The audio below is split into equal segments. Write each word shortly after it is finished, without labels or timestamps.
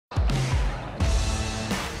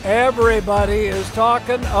Everybody is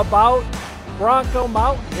talking about Bronco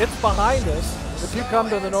Mountain. It's behind us. If you come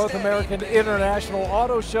to the North American International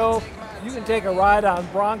Auto Show, you can take a ride on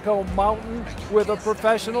Bronco Mountain with a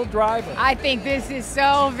professional driver. I think this is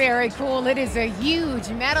so very cool. It is a huge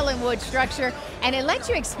metal and wood structure, and it lets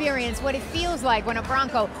you experience what it feels like when a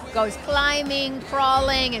Bronco goes climbing,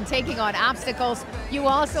 crawling, and taking on obstacles. You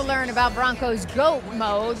also learn about Bronco's GOAT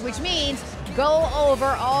mode, which means go over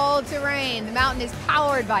all terrain. The mountain is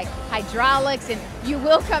powered by hydraulics, and you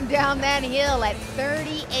will come down that hill at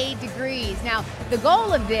 38 degrees. Now, the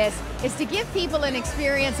goal of this is to give people an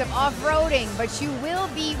experience of off-roading, but you will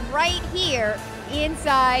be right here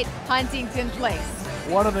inside Huntington Place.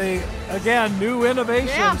 One of the, again, new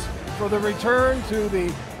innovations for the return to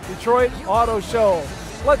the Detroit Auto Show.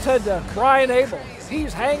 Let's head to Brian Abel.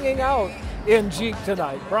 He's hanging out in Jeep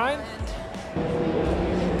tonight. Brian?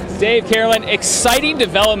 Dave, Carolyn, exciting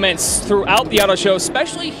developments throughout the auto show,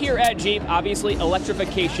 especially here at Jeep. Obviously,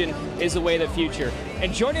 electrification is the way of the future.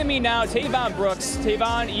 And joining me now, Tavon Brooks.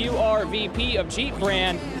 Tavon, you are VP of Jeep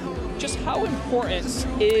brand. Just how important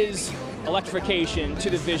is electrification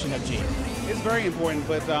to the vision of Jeep? It's very important,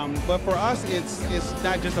 but for us, it's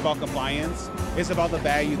not just about compliance. It's about the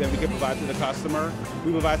value that we can provide to the customer.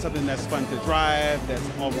 We provide something that's fun to drive, that's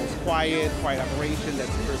almost quiet operation,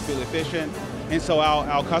 that's fuel efficient. And so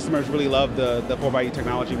our customers really love the 4xe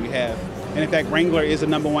technology we have. And in fact, Wrangler is the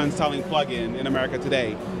 #1 selling plug-in in America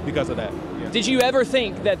today because of that. Yeah. Did you ever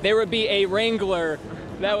think that there would be a Wrangler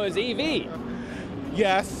that was EV?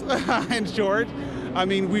 Yes, in short. I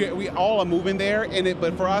mean, we all are moving there,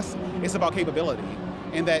 but for us, it's about capability.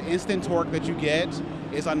 And that instant torque that you get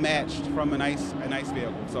is unmatched from a nice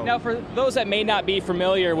vehicle. So now, for those that may not be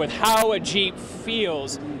familiar with how a Jeep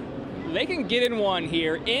feels, they can get in one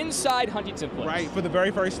here inside Huntington Place. Right, for the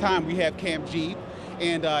very first time, we have Camp Jeep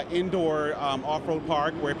and indoor off-road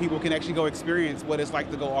park where people can actually go experience what it's like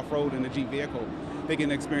to go off-road in a Jeep vehicle. They can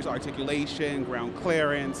experience articulation, ground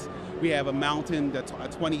clearance. We have a mountain, that's a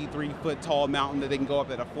 23-foot tall mountain that they can go up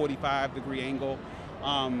at a 45-degree angle.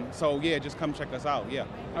 So yeah, just come check us out, yeah.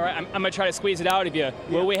 All right, I'm gonna try to squeeze it out of you. Yeah.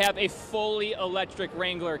 Will we have a fully electric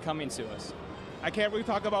Wrangler coming to us? I can't really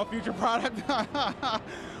talk about future product,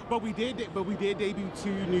 but we did debut 2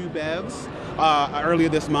 new BEVs earlier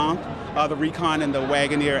this month, the Recon and the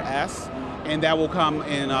Wagoneer S, and that will come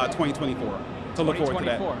in 2024. So look forward to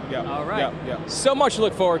that. Yeah. All right. Yeah. So much to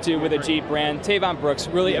look forward to with the Jeep brand. Tavon Brooks,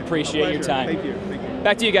 really appreciate your time. Thank you.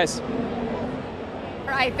 Back to you guys.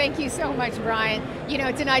 All right, thank you so much, Brian. You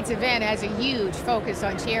know, tonight's event has a huge focus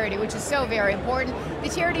on charity, which is so very important. The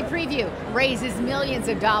charity preview raises millions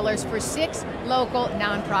of dollars for 6 local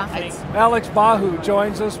nonprofits. Alex Bahu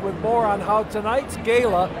joins us with more on how tonight's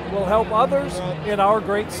gala will help others in our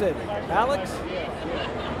great city. Alex?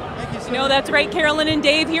 You know, that's right, Carolyn and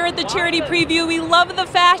Dave. Here at the charity preview, we love the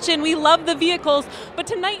fashion, we love the vehicles, but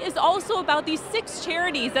tonight is also about these 6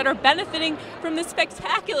 charities that are benefiting from this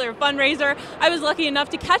spectacular fundraiser. I was lucky enough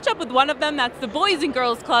to catch up with one of them. That's the Boys and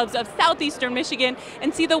Girls Clubs of Southeastern Michigan,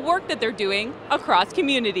 and see the work that they're doing across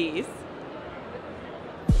communities.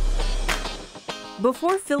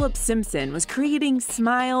 Before Philip Simpson was creating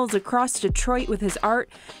smiles across Detroit with his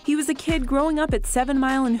art, he was a kid growing up at 7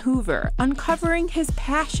 Mile and Hoover, uncovering his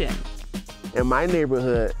passion. In my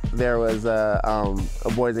neighborhood, there was a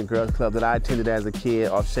Boys and Girls Club that I attended as a kid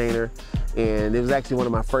off Shaner, and it was actually one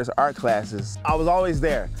of my first art classes. I was always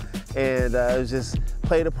there, and it was just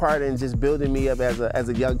played a part in just building me up as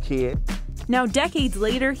a young kid. Now, decades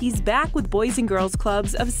later, he's back with Boys and Girls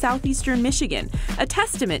Clubs of Southeastern Michigan, a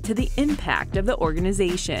testament to the impact of the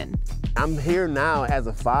organization. I'm here now as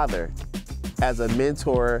a father, as a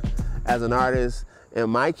mentor, as an artist, and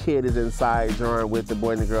my kid is inside drawing with the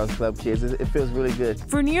Boys and Girls Club kids. It feels really good.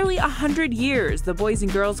 For nearly 100 years, the Boys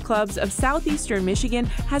and Girls Clubs of Southeastern Michigan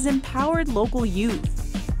has empowered local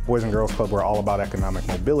youth. Boys and Girls Club, we're all about economic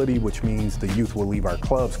mobility, which means the youth will leave our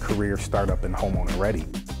clubs career, startup, and homeowner ready.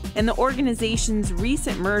 And the organization's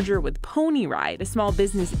recent merger with Pony Ride, a small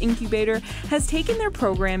business incubator, has taken their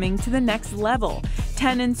programming to the next level.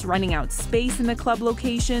 Tenants renting out space in the club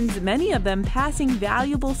locations, many of them passing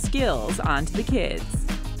valuable skills on to the kids.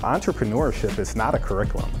 Entrepreneurship is not a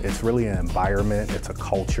curriculum. It's really an environment, it's a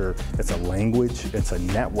culture, it's a language, it's a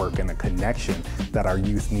network and a connection that our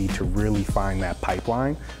youth need to really find that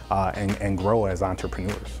pipeline and grow as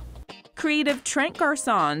entrepreneurs. Creative Trent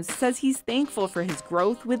Garçons says he's thankful for his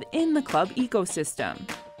growth within the club ecosystem.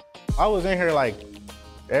 I was in here like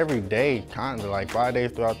every day, kind of like 5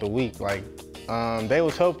 days throughout the week. Like they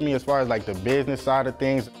was helping me as far as like the business side of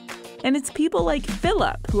things. And it's people like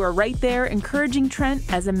Philip who are right there encouraging Trent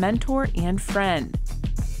as a mentor and friend.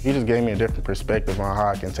 He just gave me a different perspective on how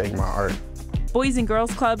I can take my art. Boys and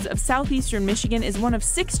Girls Clubs of Southeastern Michigan is one of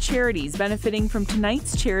 6 charities benefiting from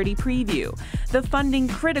tonight's charity preview, the funding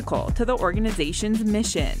critical to the organization's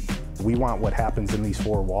mission. We want what happens in these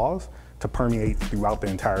 4 walls to permeate throughout the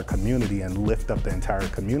entire community and lift up the entire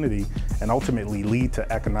community and ultimately lead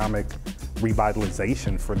to economic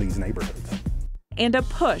revitalization for these neighborhoods. And a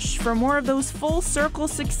push for more of those full circle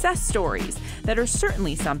success stories that are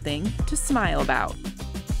certainly something to smile about.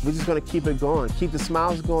 We're just gonna keep it going, keep the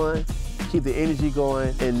smiles going, keep the energy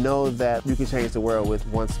going, and know that you can change the world with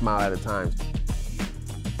one smile at a time.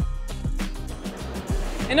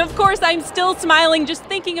 And of course, I'm still smiling just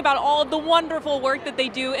thinking about all of the wonderful work that they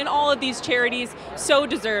do in all of these charities. So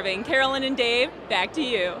deserving. Carolyn and Dave, back to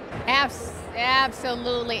you.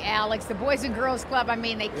 Absolutely, Alex. The Boys and Girls Club, I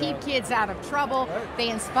mean, they keep kids out of trouble. They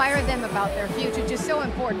inspire them about their future. Just so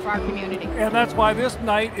important for our community. And that's why this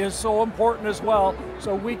night is so important as well,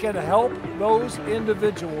 so we can help those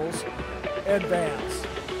individuals advance.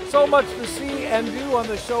 So much to see and do on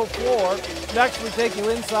the show floor. Next, we take you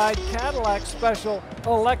inside Cadillac's special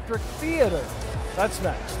Electric Theater. That's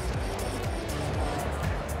next.